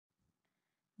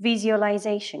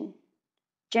Visio-lization,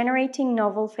 generating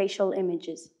novel facial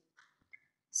images.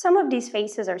 Some of these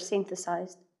faces are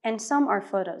synthesized, and some are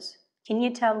photos. Can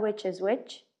you tell which is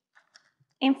which?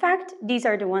 In fact, these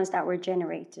are the ones that were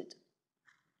generated.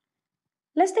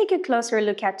 Let's take a closer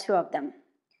look at two of them.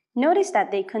 Notice that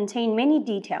they contain many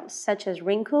details, such as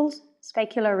wrinkles,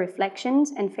 specular reflections,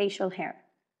 and facial hair.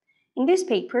 In this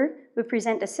paper, we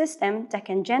present a system that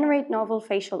can generate novel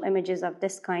facial images of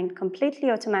this kind completely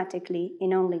automatically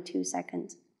in only 2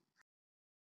 seconds.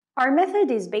 Our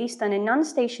method is based on a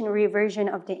non-stationary version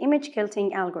of the image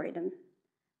quilting algorithm.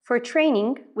 For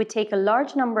training, we take a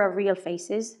large number of real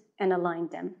faces and align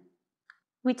them.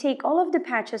 We take all of the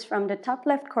patches from the top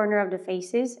left corner of the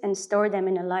faces and store them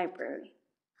in a library.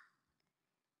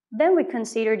 Then we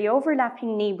consider the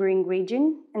overlapping neighboring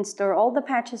region and store all the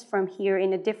patches from here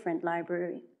in a different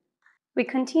library. We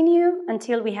continue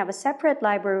until we have a separate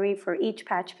library for each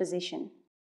patch position.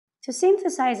 To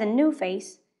synthesize a new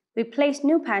face, we place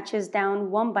new patches down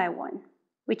one by one.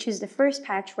 We choose the first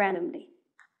patch randomly.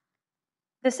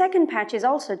 The second patch is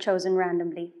also chosen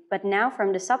randomly, but now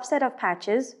from the subset of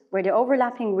patches where the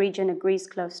overlapping region agrees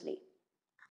closely.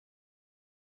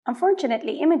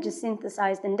 Unfortunately, images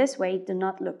synthesized in this way do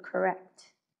not look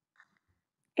correct.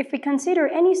 If we consider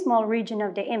any small region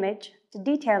of the image, the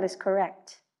detail is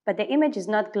correct, but the image is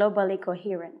not globally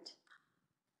coherent.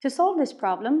 To solve this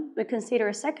problem, we consider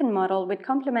a second model with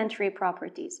complementary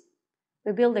properties.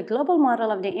 We build a global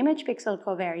model of the image pixel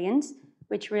covariance,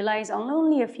 which relies on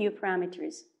only a few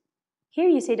parameters. Here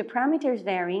you see the parameters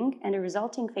varying and the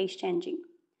resulting phase changing.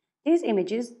 These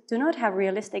images do not have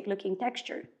realistic-looking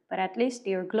texture, but at least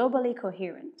they are globally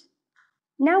coherent.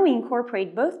 Now we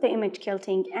incorporate both the image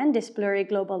quilting and this blurry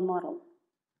global model.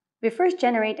 We first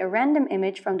generate a random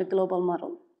image from the global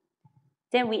model.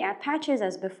 Then we add patches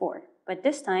as before, but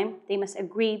this time they must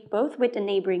agree both with the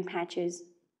neighboring patches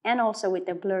and also with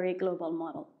the blurry global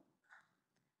model.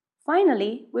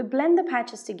 Finally, we blend the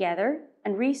patches together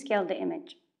and rescale the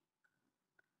image.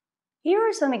 Here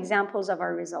are some examples of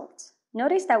our results.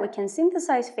 Notice that we can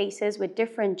synthesize faces with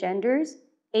different genders,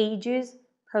 ages,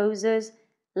 poses,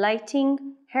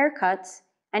 lighting, haircuts,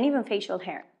 and even facial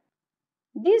hair.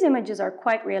 These images are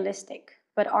quite realistic,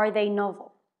 but are they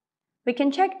novel? We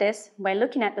can check this by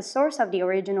looking at the source of the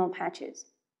original patches.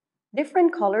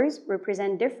 Different colors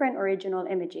represent different original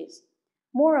images.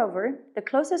 Moreover, the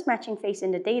closest matching face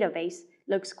in the database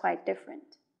looks quite different.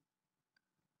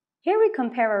 Here we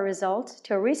compare our results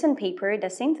to a recent paper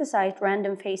that synthesized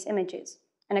random face images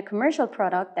and a commercial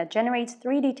product that generates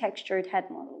 3D textured head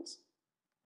models.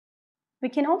 We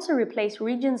can also replace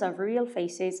regions of real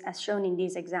faces as shown in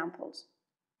these examples.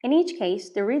 In each case,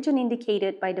 the region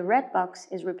indicated by the red box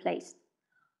is replaced.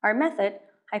 Our method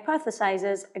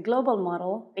hypothesizes a global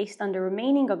model based on the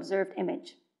remaining observed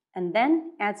image, and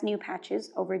then adds new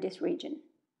patches over this region.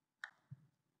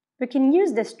 We can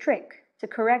use this trick to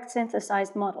correct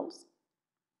synthesized models.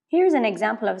 Here's an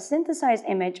example of a synthesized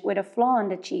image with a flaw on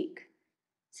the cheek.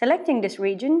 Selecting this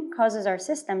region causes our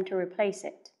system to replace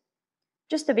it.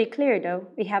 Just to be clear though,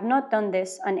 we have not done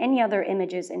this on any other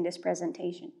images in this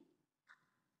presentation.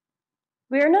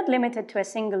 We are not limited to a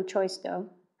single choice though.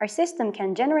 Our system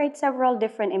can generate several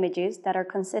different images that are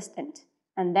consistent,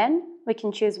 and then we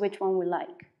can choose which one we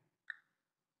like.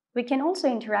 We can also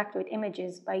interact with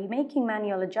images by making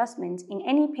manual adjustments in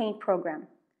any paint program,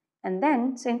 and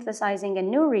then synthesizing a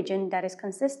new region that is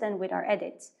consistent with our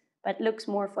edits, but looks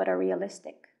more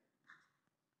photorealistic.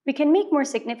 We can make more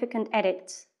significant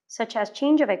edits, such as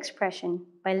change of expression,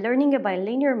 by learning a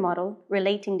bilinear model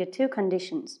relating the two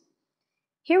conditions.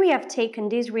 Here we have taken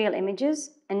these real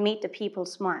images and made the people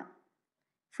smile.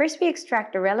 First we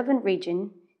extract the relevant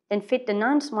region, then fit the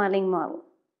non-smiling model.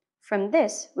 From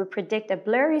this, we predict a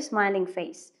blurry smiling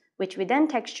face, which we then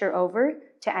texture over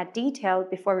to add detail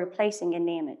before replacing in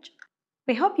the image.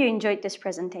 We hope you enjoyed this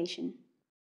presentation.